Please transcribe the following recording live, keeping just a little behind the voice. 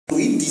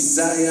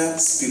desire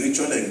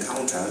spiritual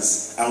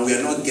encounters and we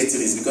are not getting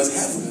it because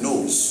heaven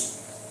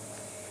knows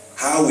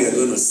how we are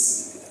going to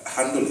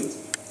handle it.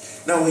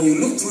 Now, when you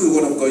look through the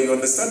Word of God, you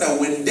understand that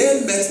when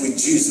they met with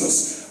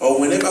Jesus, or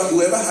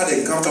whoever had an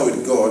encounter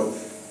with God,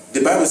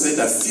 the Bible said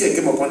that fear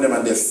came upon them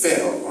and they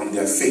fell on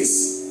their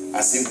face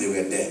as if they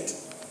were dead.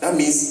 That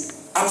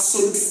means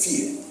absolute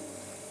fear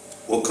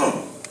will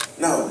come.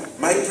 Now,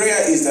 my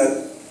prayer is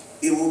that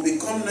it will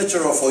become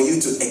natural for you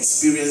to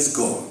experience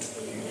God.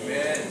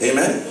 Amen.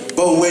 Amen.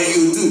 But when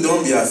you do,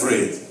 don't be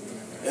afraid.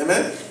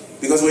 Amen.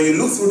 Because when you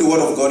look through the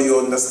Word of God, you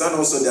understand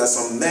also there are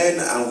some men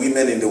and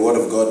women in the Word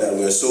of God that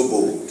were so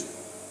bold.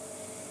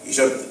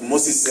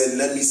 Moses said,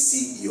 let me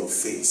see your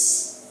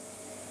face.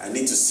 I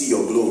need to see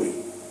your glory.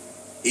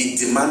 He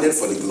demanded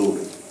for the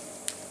glory.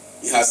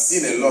 He has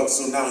seen a lot,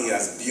 so now he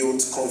has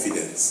built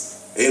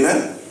confidence.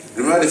 Amen.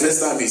 Remember the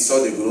first time he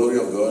saw the glory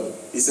of God?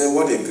 He said,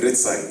 what a great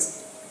sight.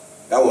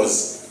 That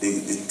was the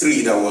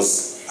tree that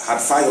had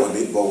fire on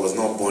it but was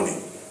not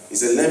burning. He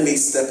said, let me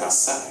step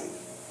aside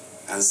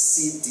and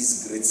see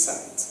this great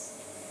sight.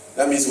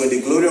 That means when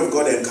the glory of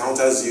God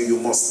encounters you, you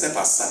must step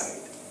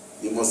aside.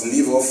 You must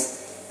leave off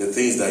the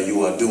things that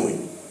you are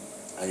doing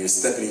and you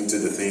step into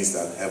the things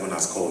that heaven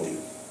has called you.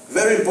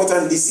 Very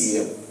important this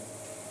year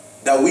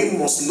that we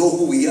must know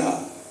who we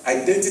are.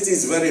 Identity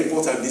is very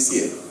important this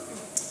year.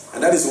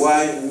 And that is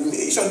why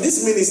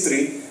this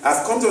ministry,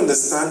 I've come to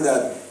understand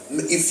that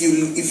if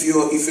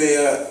you're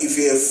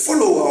a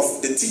follower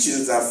of the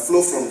teachings that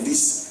flow from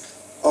this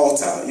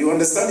altar, you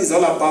understand it's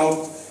all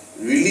about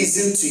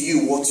releasing to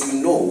you what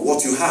you know,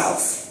 what you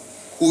have,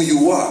 who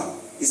you are.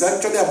 It's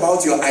actually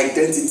about your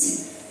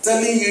identity.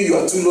 Telling you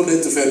are too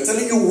loaded to fail.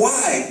 Telling you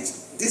why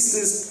these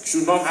things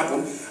should not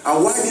happen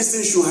and why these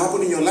things should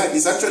happen in your life.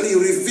 It's actually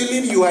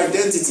revealing your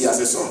identity as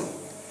a son.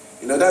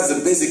 That's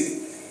the basic,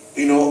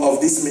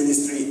 of this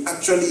ministry.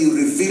 Actually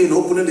revealing,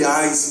 opening the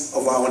eyes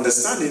of our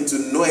understanding to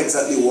know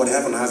exactly what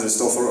heaven has in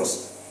store for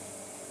us.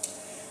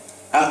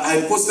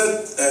 I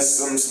posted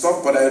some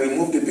stuff, but I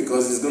removed it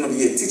because it's going to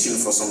be a teaching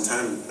for some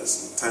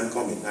time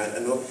coming. I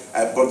know,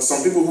 but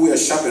some people who were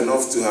sharp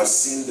enough to have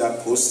seen that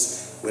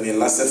post when it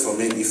lasted for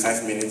maybe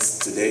 5 minutes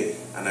today,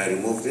 and I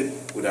removed it,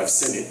 would have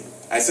seen it.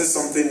 I said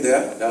something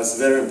there that was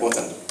very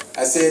important.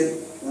 I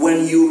said,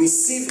 when you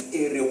receive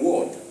a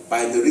reward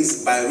by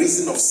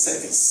reason of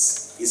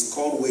service, it's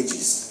called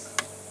wages.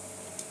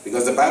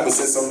 Because the Bible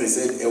says something, it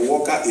said, a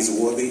worker is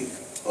worthy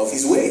of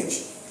his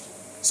wage.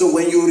 So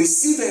when you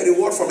receive a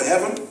reward from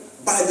heaven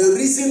by the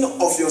reason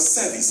of your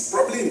service,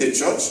 probably in the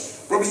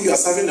church, probably you are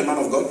serving the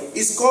man of God,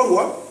 it's called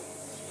what?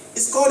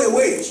 It's called a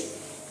wage.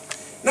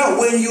 Now,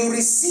 when you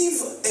receive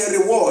a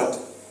reward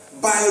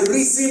by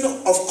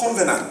reason of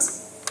covenant,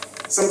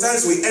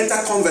 sometimes we enter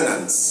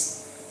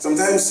covenants.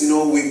 Sometimes,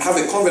 we have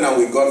a covenant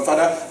with God.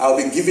 Father, I'll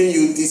be giving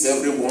you this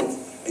every month.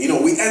 We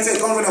enter a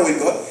covenant with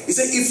God. He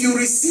said, if you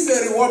receive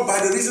a reward by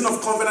the reason of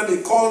covenant,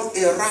 it's called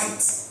a right.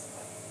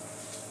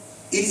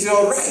 It is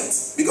your right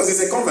because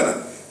it's a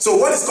covenant. So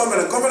what is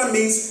covenant? Covenant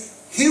means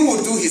he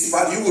will do his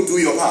part, you will do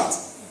your part.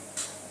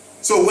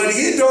 So when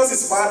he does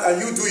his part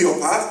and you do your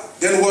part,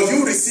 then what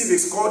you receive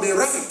is called a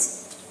right.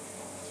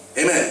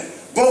 Amen.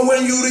 But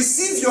when you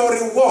receive your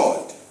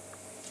reward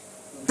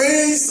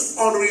based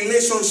on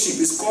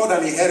relationship, it's called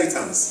an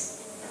inheritance.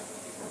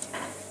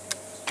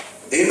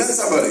 Amen,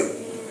 somebody?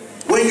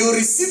 When you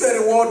receive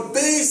a reward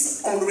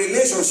based on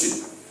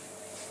relationship,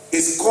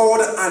 it's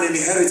called an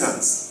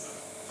inheritance.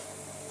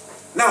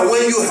 Now,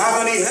 when you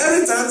have an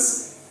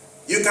inheritance,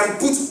 you can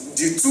put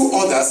the two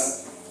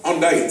others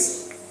under it.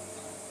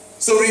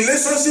 So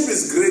relationship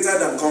is greater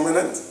than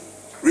covenant.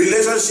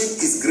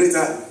 Relationship is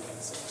greater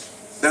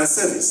than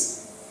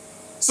service.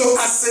 So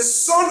as a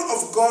son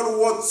of God,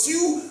 what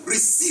you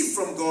receive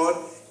from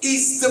God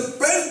is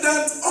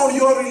dependent on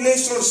your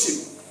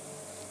relationship.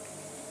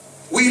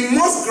 We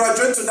must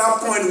graduate to that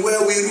point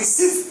where we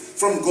receive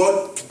from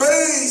God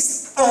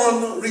based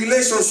on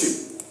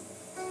relationship.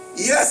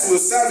 Yes, we'll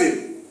serve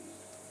him.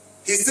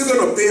 He's still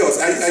going to pay us.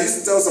 I used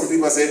to tell some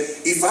people, I said,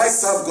 if I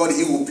serve God,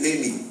 he will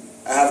pay me.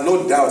 I have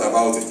no doubt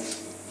about it.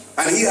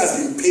 And he has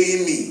been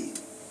paying me.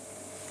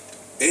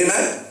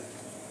 Amen?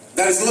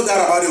 There is no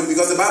doubt about it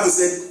because the Bible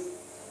said,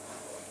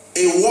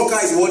 a worker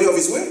is worthy of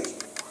his wage.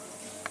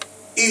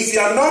 If you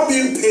are not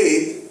being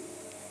paid,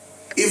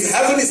 if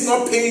heaven is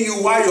not paying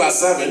you while you are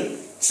serving,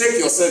 check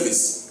your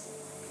service.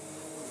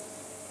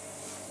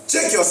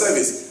 Check your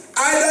service.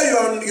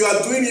 Either you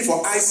are doing it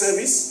for eye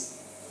service,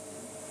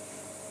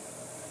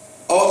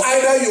 or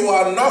either you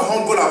are not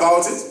humble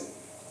about it.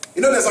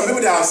 There's some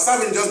people that are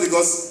serving just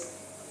because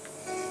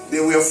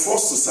they were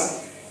forced to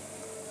serve.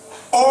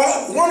 Or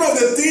one of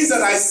the things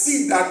that I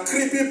see that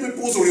creeping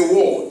people's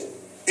reward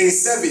in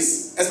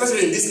service,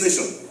 especially in this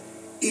nation,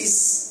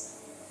 is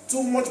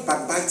too much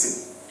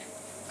backbiting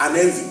and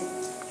envy.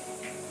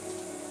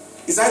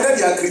 It's either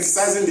they are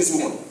criticizing this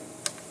one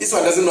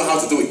doesn't know how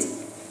to do it.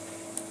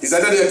 It's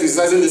either they are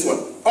criticizing this one.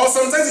 Or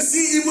sometimes you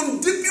see even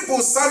the people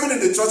serving in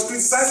the church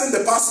criticizing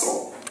the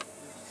pastor.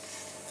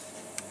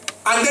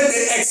 And then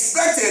they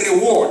expect a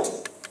reward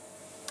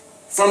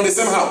from the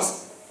same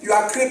house. you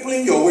are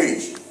crippling your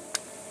wage.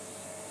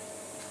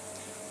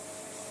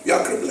 You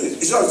are crippling.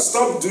 You should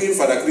stop doing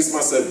for the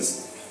Christmas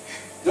service.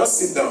 Just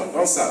sit down,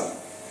 don't serve.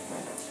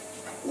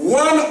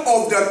 One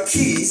of the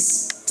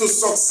keys to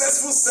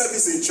successful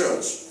service in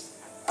church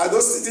are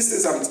these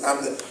things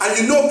and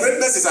you know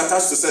greatness is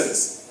attached to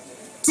service.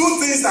 Two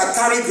things that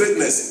carry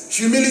greatness: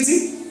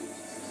 humility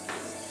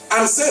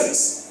and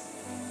service.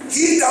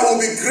 He that will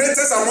be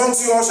greatest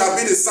amongst you all shall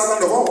be the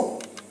servant of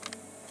all.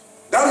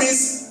 That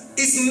means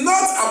it's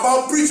not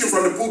about preaching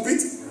from the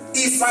pulpit.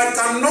 If I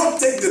cannot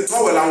take the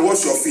towel and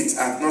wash your feet,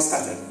 I have not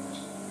started.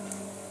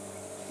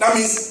 That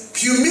means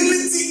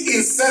humility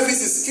in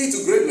service is key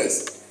to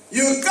greatness.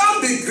 You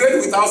can't be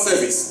great without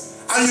service,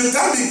 and you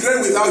can't be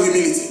great without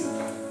humility,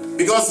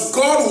 because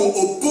God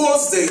will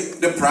oppose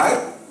the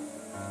pride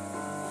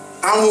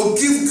and will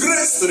give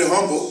grace to the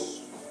humble.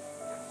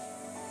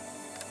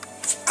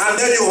 And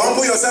then you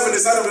humble yourself in the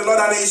sight of the Lord,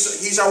 and he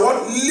shall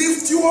what?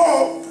 Lift you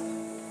up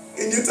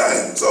in due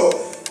time. So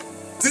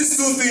these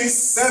two things,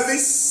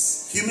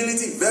 service,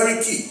 humility,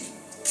 very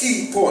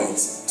key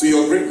points to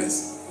your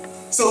greatness.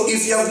 So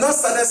if you have not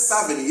started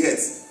serving yet,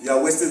 you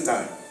are wasting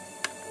time.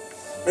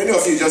 Many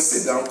of you just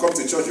sit down, come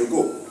to church, you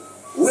go.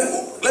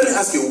 Let me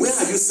ask you, where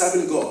are you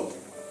serving God?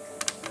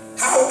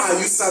 How are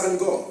you serving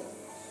God?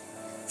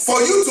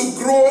 For you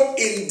to grow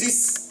in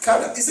this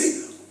character, you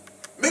see,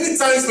 many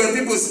times when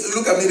people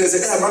look at me, they say,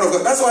 hey, man of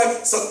God. That's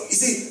why, so you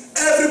see,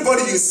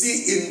 everybody you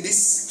see in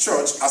this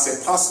church as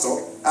a pastor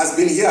has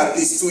been here at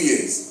least 2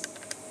 years.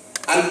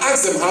 And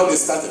ask them how they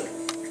started.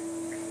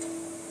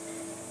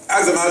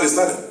 Ask them how they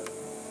started.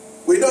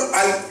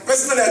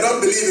 Personally, I don't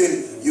believe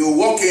in you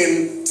walk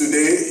in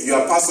today, you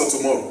are pastor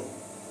tomorrow.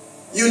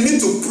 You need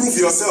to prove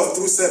yourself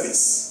through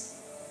service.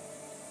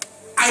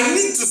 I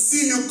need to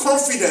see you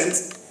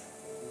confident,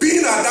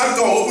 being at that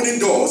door, opening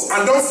doors,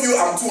 and don't feel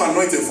I'm too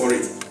anointed for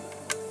it.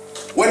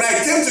 When I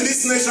came to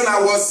this nation, I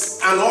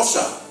was an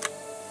usher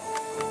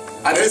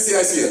at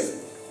NCICF.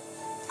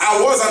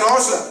 I was an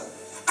usher.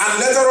 And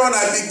later on,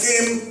 I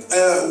became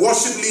a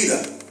worship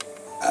leader.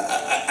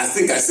 I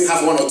think I still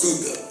have one or two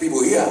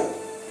people here.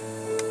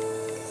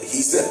 He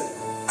said,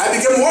 I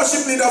became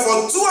worship leader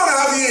for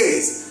 2.5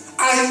 years.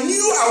 I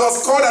knew I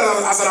was called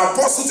as an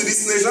apostle to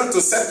this nation to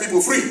set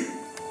people free.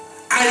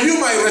 I knew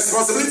my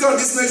responsibility on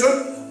this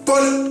nation,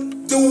 but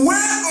the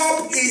way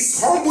up is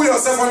humble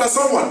yourself under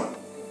someone.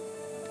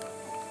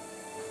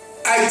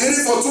 I did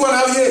it for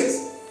 2.5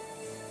 years.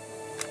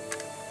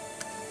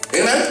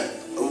 Amen?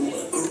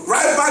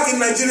 Right back in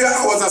Nigeria,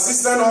 I was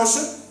assistant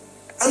usher.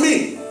 I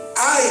mean,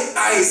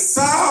 I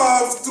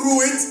served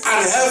through it,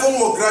 and heaven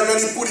will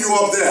gradually put you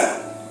up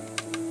there.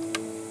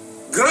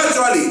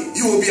 Gradually,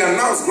 you will be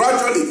announced.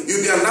 Gradually,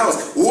 you'll be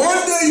announced. One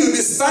day, you'll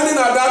be standing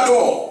at that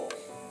door.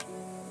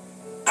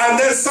 And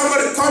then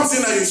somebody comes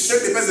in and you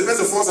shake the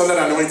person falls under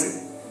the anointing.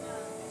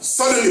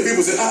 Suddenly,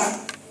 people say,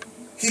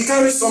 he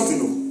carries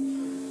something. Oh.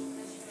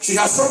 She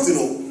has something.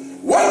 Oh.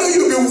 One day,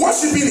 you'll be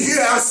worshiping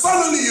here, and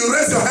suddenly you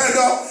raise your hand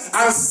up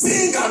and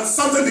sing, and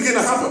something begin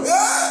to happen.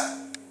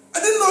 I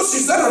didn't know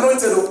she's that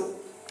anointed. Oh.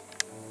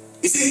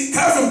 You see,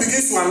 heaven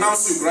begins to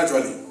announce you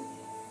gradually.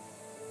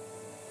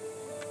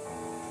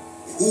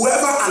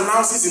 Whoever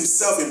announces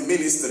himself in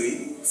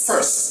ministry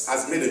first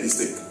has made a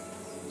mistake.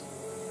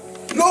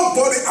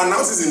 Nobody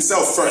announces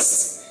himself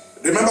first.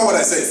 Remember what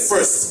I said,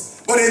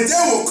 first. But a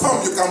day will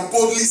come, you can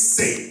boldly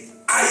say,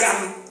 I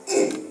am.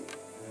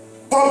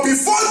 But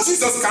before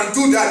Jesus can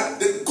do that,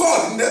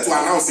 God needed to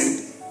announce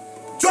him.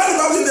 John the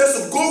Baptist needs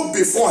to go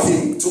before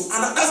him.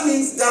 That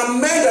means there are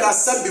men that are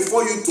set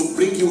before you to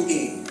bring you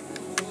in.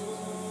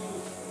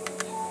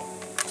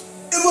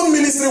 Even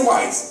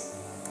ministry-wise.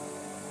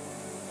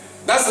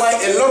 That's why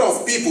a lot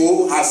of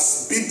people have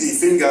spit the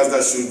fingers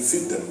that should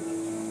fit them.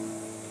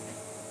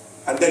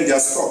 And then they are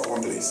stuck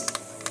one place.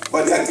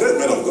 But they are great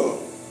men of God.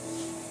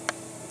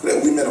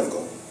 Great women of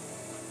God.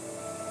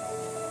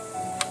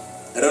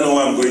 I don't know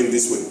why I'm going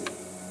this way.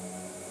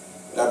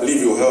 But I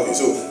believe it will help you.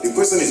 So the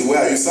question is,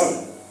 where are you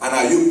serving? And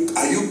are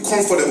you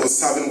comfortable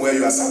serving where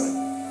you are serving?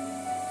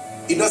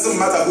 It doesn't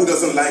matter who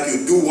doesn't like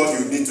you. Do what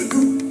you need to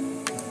do.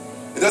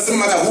 It doesn't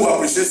matter who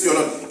appreciates you or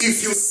not.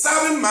 If you're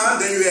serving man,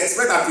 then you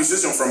expect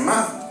appreciation from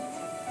man.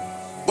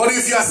 But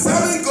if you are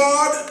serving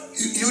God,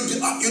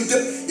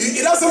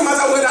 it doesn't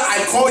matter whether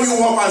I call you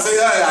up and say,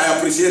 hey, I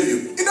appreciate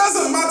you. It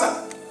doesn't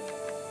matter.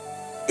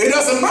 It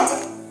doesn't matter.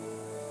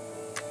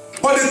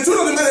 But the truth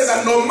of the matter is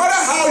that no matter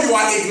how you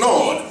are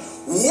ignored,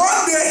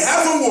 one day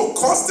heaven will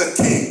cause the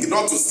king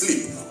not to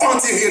sleep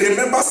until he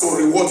remembers to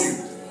reward you.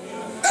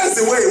 That's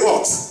the way it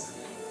works.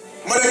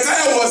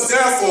 Mordecai was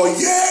there for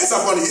years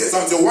upon years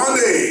until one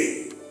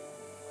day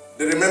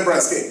the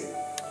remembrance came.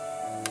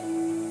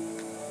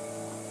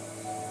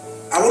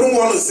 I wouldn't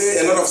want to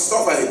say a lot of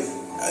stuff.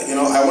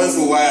 I went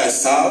through why I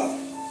served.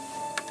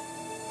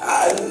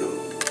 I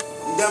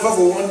never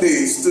for one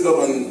day stood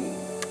up and,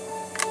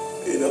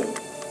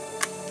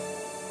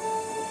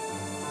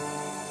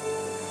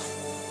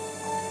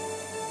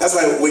 That's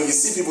why when you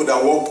see people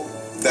that walk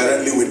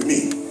directly with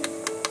me,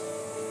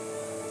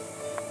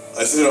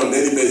 I see it on a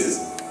daily basis.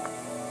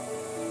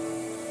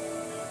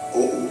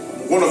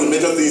 one of the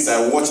major things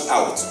I watch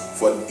out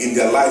for in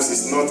their lives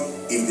is not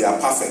if they are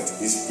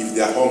perfect, it's if they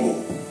are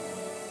humble.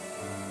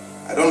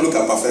 I don't look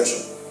at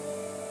perfection.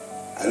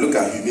 I look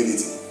at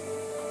humility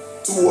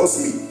towards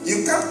me.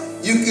 If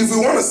you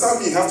want to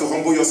serve me, you have to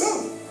humble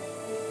yourself.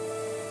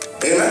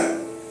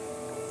 Amen.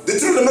 The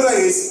truth of the matter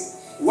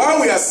is, while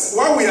we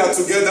are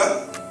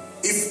together,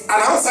 if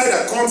an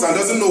outsider comes and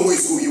doesn't know who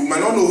is who, you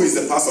might not know who is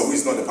the pastor, who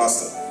is not the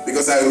pastor.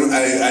 Because I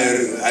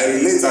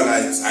relate and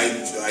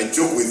I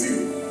joke with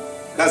you.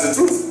 That's the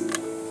truth.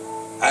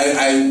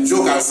 I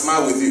joke and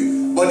smile with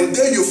you. But the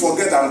day you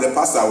forget I'm the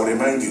pastor, I will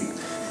remind you.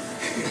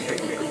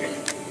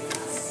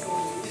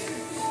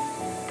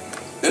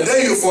 The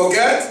day you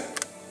forget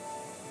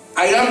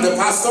I am the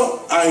pastor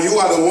and you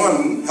are the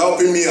one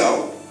helping me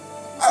out,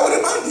 I will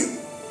remind you.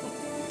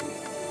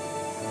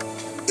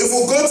 If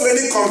we go to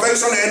any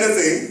convention or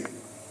anything,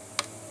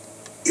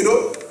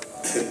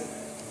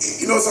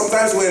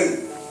 sometimes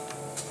when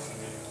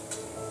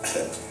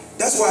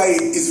that's why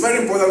it's very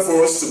important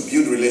for us to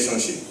build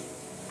relationship.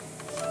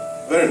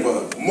 Very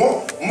important.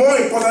 More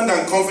important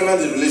than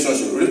covenant is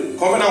relationship.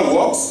 Covenant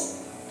works,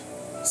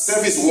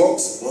 service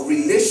works, but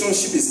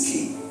relationship is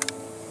key.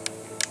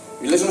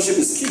 Relationship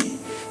is key.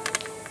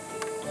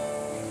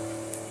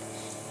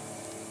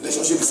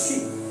 Relationship is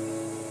key.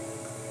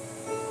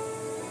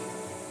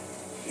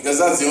 Because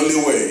that's the only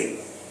way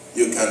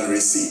you can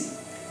receive.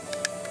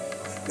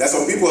 There are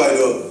some people I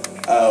know.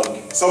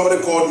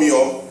 Somebody called me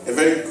up, a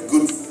very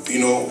good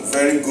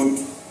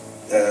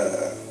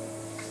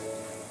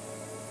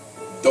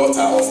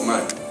daughter of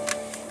mine.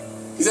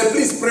 He said,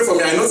 please pray for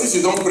me. I noticed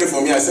you don't pray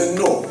for me. I said,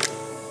 no.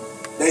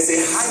 There is a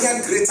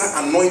higher, greater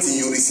anointing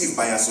you receive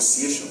by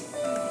association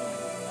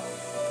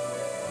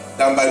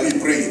than by me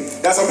praying.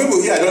 There are some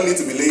people here I don't need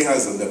to be laying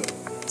hands on them.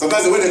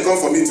 Sometimes when they come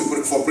for me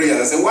for prayer,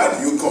 I say, why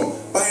do you come?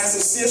 By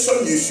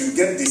association, you should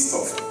get this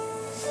stuff.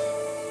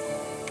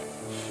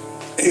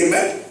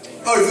 Amen?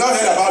 Oh, you've not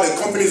heard about the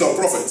companies of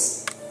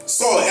prophets.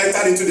 Saul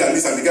entered into their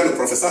midst and began to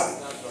prophesy.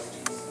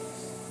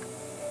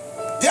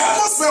 The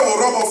atmosphere will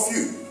rub off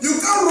you. You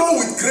can't roll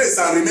with grace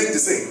and remain the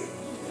same.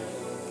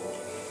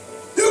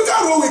 You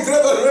can't roll with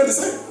grace and remain the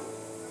same.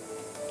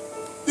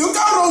 You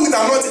can't roll with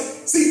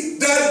anointing. See,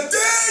 the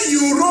day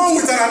you roll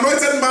with an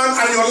anointed man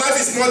and your life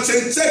is not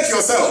changed, check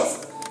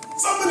yourself.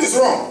 Something is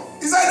wrong.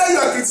 It's either you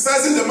are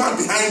criticizing the man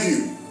behind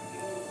you,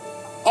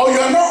 or you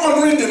are not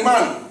honoring the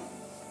man.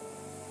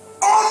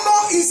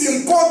 Honor is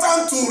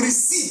important to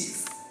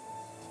receive.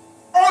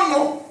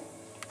 Honor.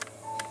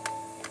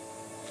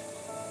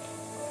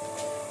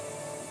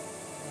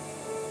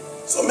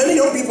 So many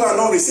young people are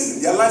not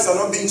receiving. Their lives are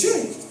not being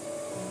changed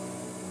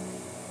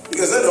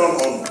because they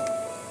don't honor.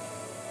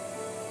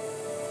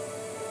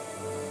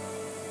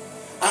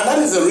 And that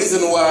is the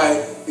reason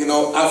why,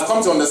 I've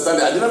come to understand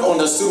that I didn't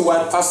understand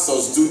why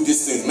pastors do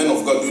these things, men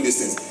of God do these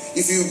things.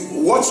 If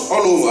you watch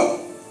all over,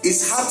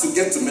 it's hard to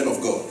get to men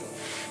of God.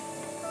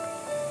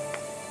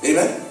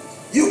 Amen?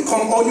 You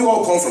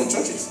all come from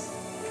churches.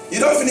 You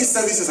don't finish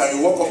services and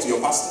you walk up to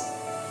your pastor.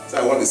 Say,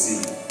 I want to see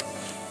you.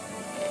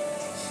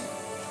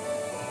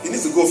 You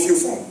need to go fill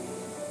form.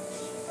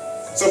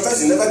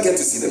 Sometimes you never get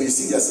to see them, you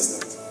see the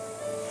assistant.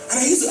 And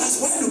I used to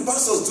ask, why do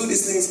pastors do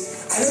these things?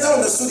 I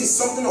never understood it's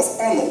something of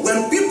honor.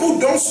 When people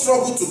don't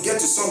struggle to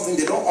get to something,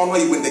 they don't honor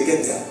you when they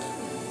get there.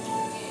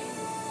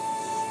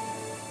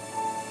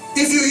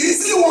 If you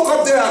easily walk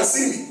up there and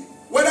see me,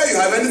 whether you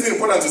have anything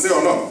important to say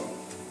or not,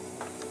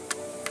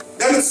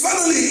 then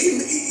suddenly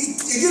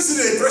it gives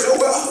you the impression,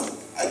 well,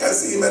 I can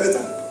see him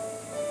anytime.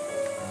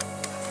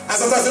 And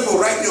sometimes people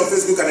write me on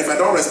Facebook, and if I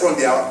don't respond,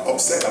 they are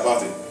upset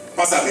about it.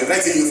 Pastor, I've been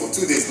writing you for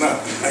 2 days now,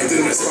 and you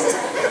didn't respond.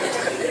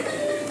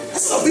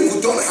 Some people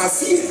don't have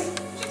fear.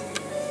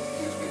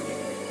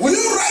 Will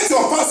you write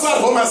your pastor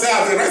at home and say,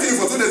 I've been writing you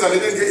for 2 days and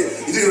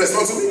you didn't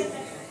respond to me?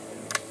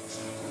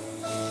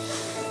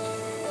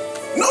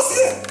 No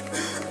fear.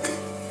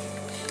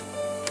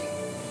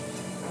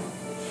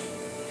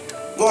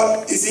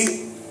 But you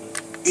see,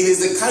 it is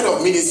the kind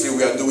of ministry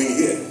we are doing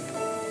here.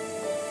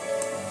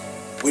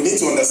 We need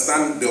to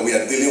understand that we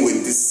are dealing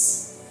with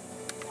this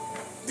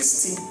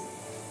team.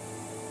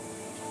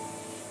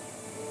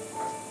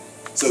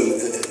 So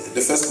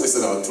the first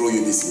question I'll throw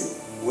you this year: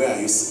 where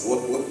is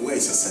your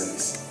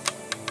service?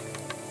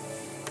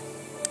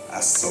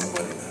 Ask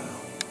somebody now,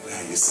 where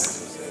are you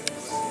serving?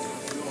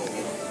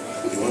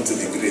 You want to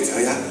be great? Oh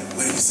yeah,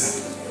 where are you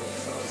serving?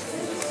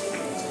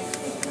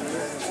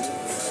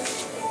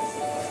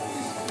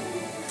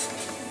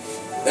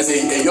 There's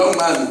a young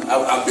man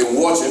I've been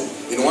watching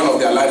in one of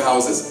their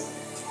lighthouses.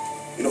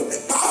 A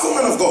powerful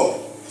man of God.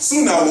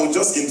 Soon I will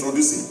just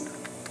introduce him.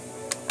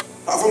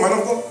 Powerful man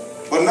of God.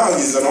 But now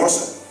he's an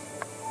usher.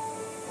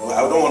 Well,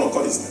 I don't want to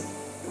call his name.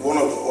 One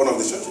of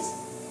the churches.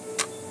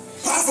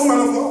 Powerful man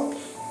of God.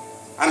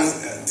 And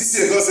this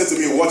year God said to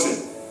me, watch him.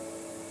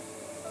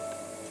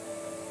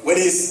 When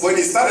he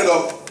started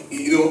up,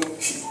 he came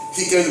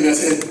to me and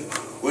said,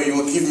 when you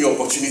will give me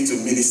opportunity to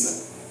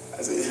minister.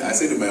 I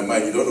said in my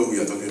mind, you don't know who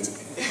you're talking to.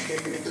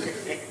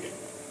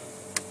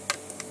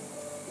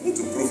 You need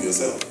to prove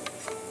yourself.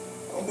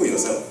 Humble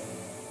yourself.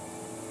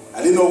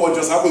 I didn't know what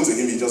just happened to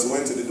him. He just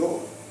went to the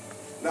door.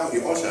 Now he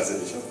ushers in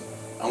the church.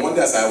 And one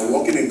day as I was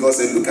walking in, God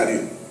said, look at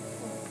him.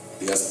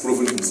 He has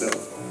proven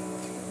himself.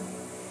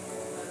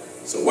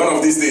 So one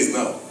of these days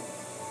now,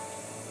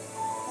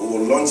 we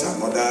will launch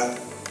another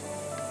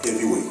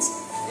heavyweight.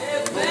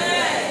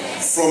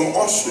 Amen. From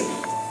ushering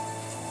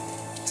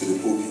to the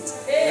pulpit.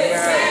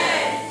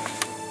 Amen.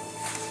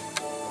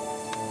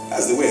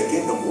 That's the way a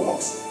kingdom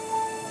works.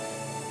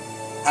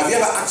 Have you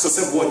ever asked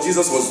yourself what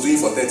Jesus was doing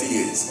for 30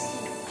 years?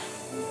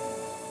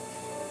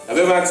 Have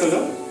you ever asked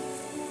yourself?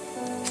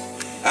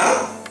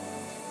 Huh?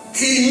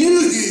 He knew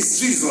he is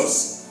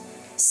Jesus,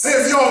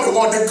 Savior of the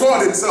world, the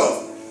God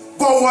himself,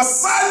 but was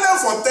silent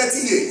for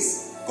 30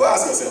 years. Go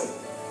ask yourself.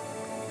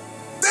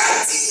 30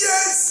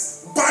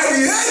 years, by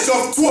the age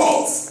of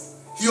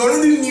 12, he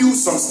already knew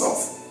some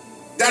stuff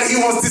that he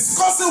was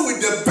discussing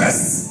with the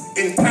best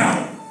in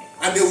town,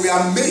 and they were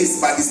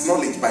amazed by his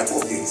knowledge by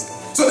 12 years.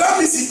 So that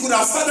means he could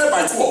have started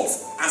by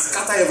 12 and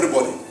scatter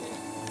everybody.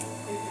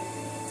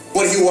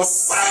 But he was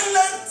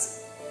silent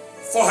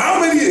for how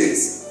many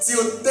years?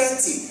 Till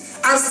 30.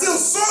 And still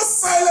so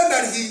silent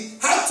that he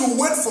had to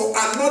wait for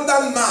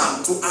another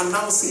man to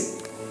announce him.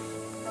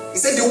 He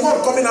said, the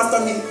one coming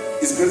after me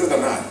is greater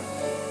than I.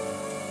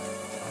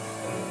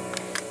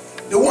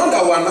 The one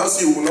that will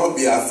announce you will not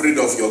be afraid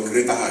of your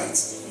greater height.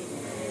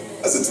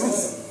 That's the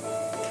truth.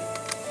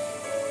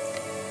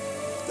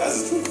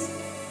 That's the truth.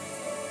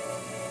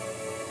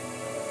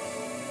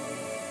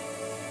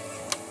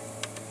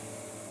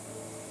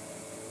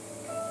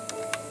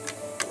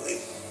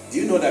 Do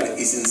you know that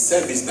it's in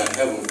service that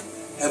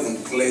heaven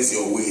clears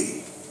your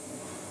way?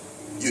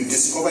 You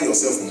discover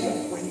yourself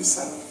more when you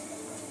serve.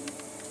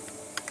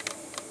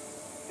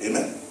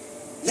 Amen.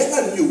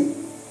 Never knew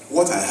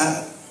what I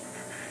had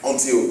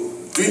until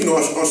doing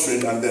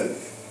ushering, and then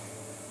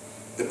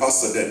the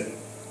pastor then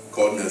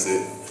called me and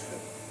said,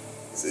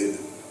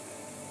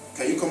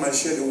 can you come and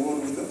share the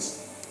word with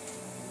us?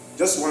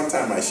 Just one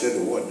time I shared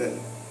the word then.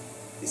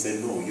 He said,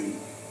 no,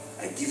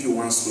 I give you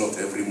one slot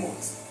every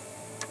month.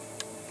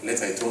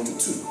 Later I turned to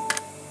 2.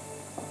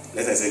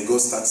 Later I said, go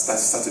start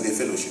Saturday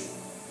fellowship.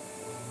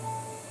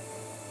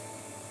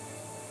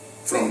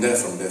 From there,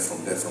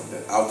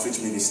 outreach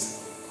ministry.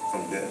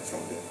 From there,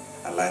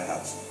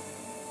 AlightHouse.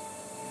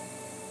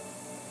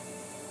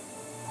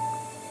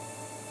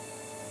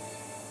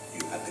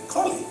 You had the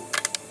calling.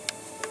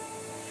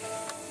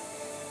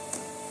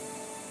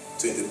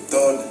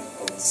 23rd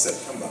of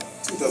September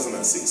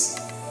 2006.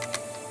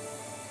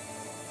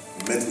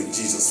 Met with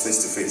Jesus face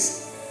to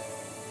face.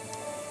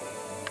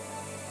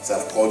 So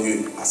I've called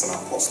you as an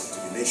apostle to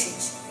the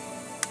nations.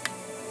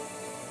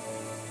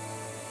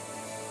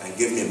 And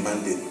gave me a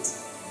mandate.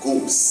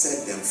 Go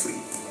set them free.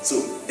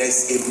 So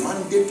there's a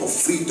mandate of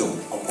freedom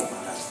upon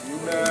my life.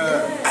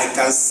 Amen. I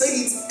can say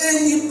it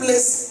any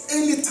place,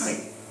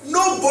 anytime.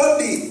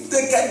 Nobody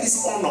take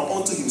this honor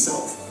unto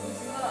himself.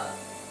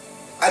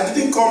 I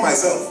didn't call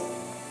myself.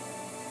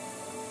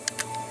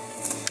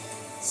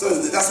 So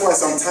that's why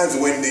sometimes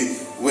when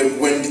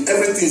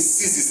everything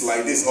ceases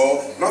like this,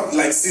 or not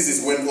like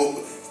ceases, when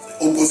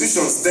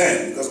opposition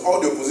stand, because all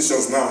the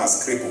oppositions now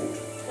has crippled.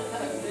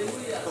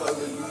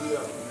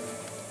 Hallelujah.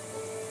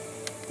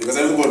 Because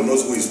everybody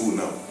knows who is who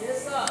now.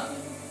 Yes, sir.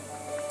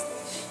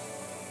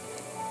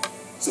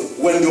 So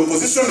when the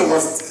opposition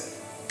was,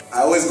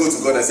 I always go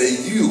to God and say,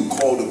 you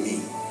called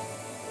me.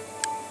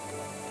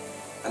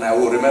 And I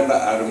will remember,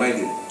 I remind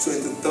you,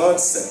 23rd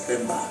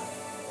September.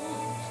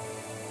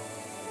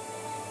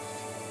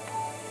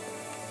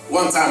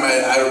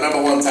 I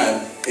remember one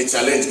time, a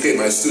challenge came.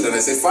 I stood and I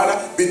said, Father,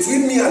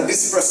 between me and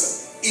this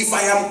person, if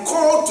I am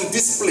called to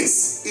this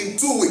place in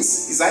 2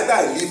 weeks, it's either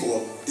I leave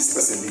or this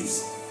person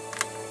leaves.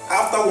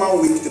 After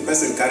 1 week, the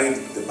person carried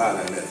the bag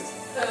and left.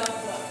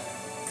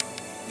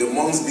 The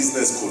mom's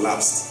business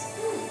collapsed.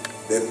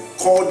 They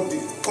called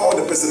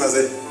the person and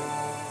said,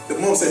 the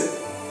mom said,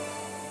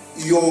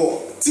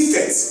 your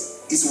ticket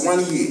is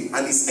 1 year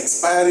and it's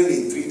expiring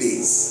in 3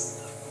 days.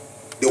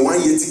 The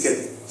 1 year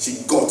ticket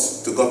she got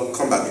to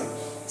come back in.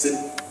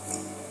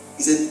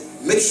 He said,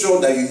 make sure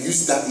that you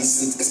use that.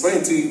 It's expiring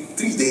in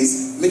three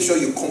days. Make sure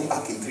you come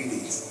back in 3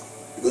 days.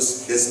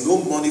 Because there's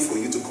no money for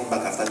you to come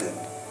back after them.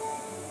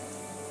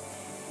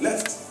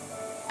 Left.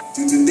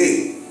 Till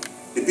today,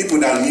 the people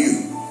that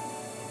knew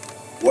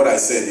what I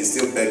said is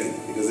still begging.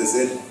 Because they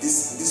said,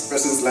 this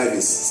person's life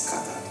is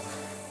scattered.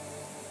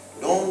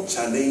 Don't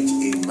challenge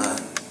a man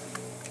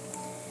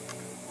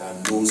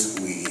that knows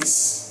who he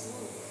is.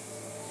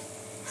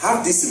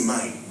 Have this in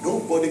mind.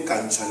 Nobody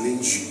can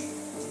challenge you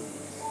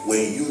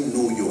when you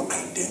know your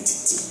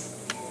identity.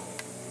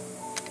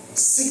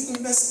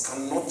 Sickness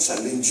cannot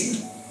challenge you.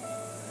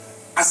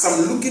 As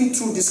I'm looking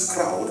through this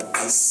crowd,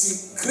 I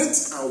see great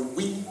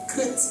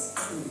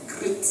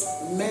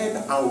men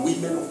and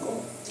women of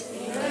God.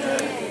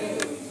 Amen.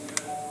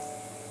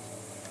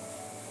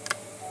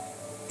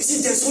 You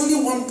see, there's only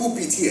one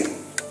pulpit here,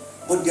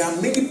 but there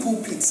are many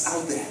pulpits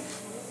out there.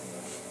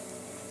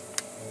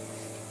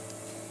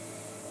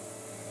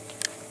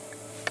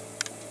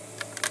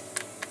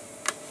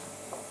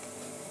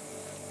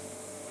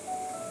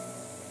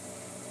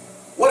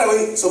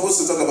 are we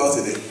supposed to talk about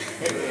today?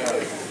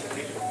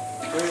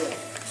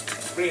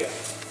 Prayer.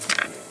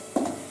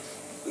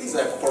 Please,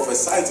 I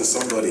prophesy to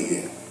somebody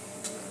here.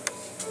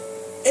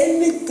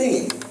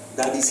 Anything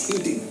that is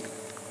hidden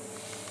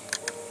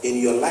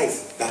in your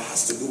life that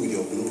has to do with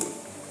your glory,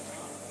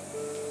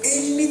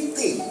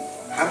 anything,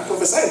 I'm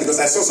prophesying because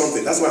I saw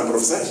something, that's why I'm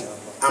prophesying.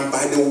 And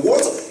by the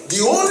word, the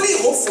only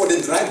hope for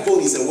the dry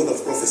bone is a word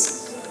of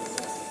prophecy.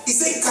 He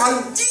said,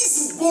 can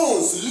these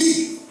bones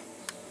live?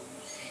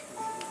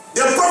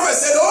 The prophet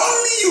said,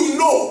 only you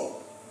know.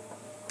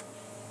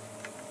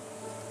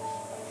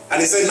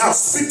 And he said, now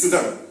speak to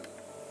them.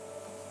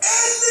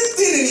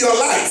 Anything in your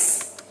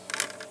life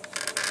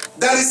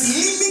that is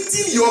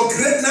limiting your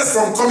greatness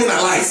from coming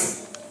alive,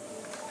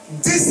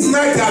 this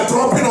night they are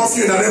dropping off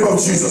you in the name of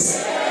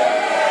Jesus.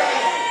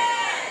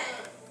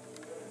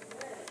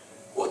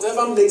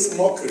 Whatever makes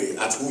mockery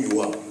at who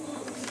you are,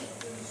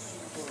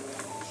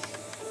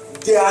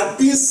 they are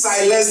being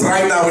silenced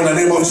right now in the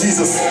name of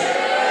Jesus.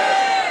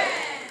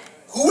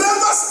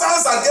 Whoever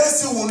stands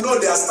against you will know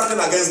they are standing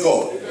against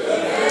God.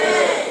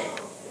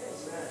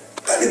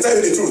 Let me tell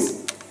you the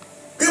truth.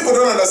 People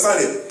don't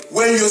understand it.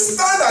 When you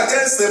stand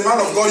against the man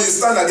of God, you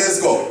stand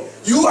against God.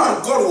 You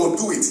and God will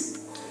do it.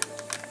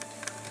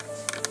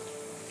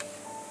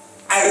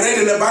 I read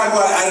in the Bible,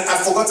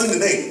 I've forgotten the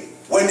name.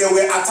 When they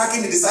were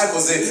attacking the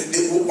disciples,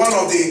 one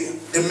of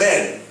the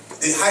men,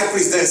 the high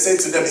priest then said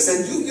to them, he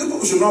said, you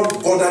people should not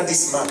bother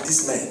this man.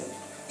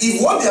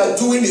 If what they are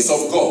doing is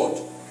of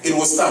God, it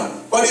will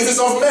stand. But if it's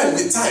of men,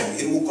 with time,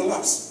 it will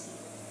collapse.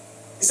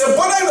 He said,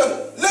 bother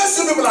them. Lest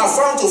you people are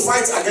found to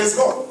fight against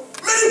God.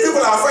 Many people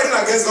are fighting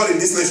against God in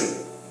this nation.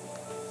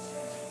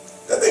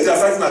 They think they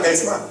are fighting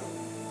against man.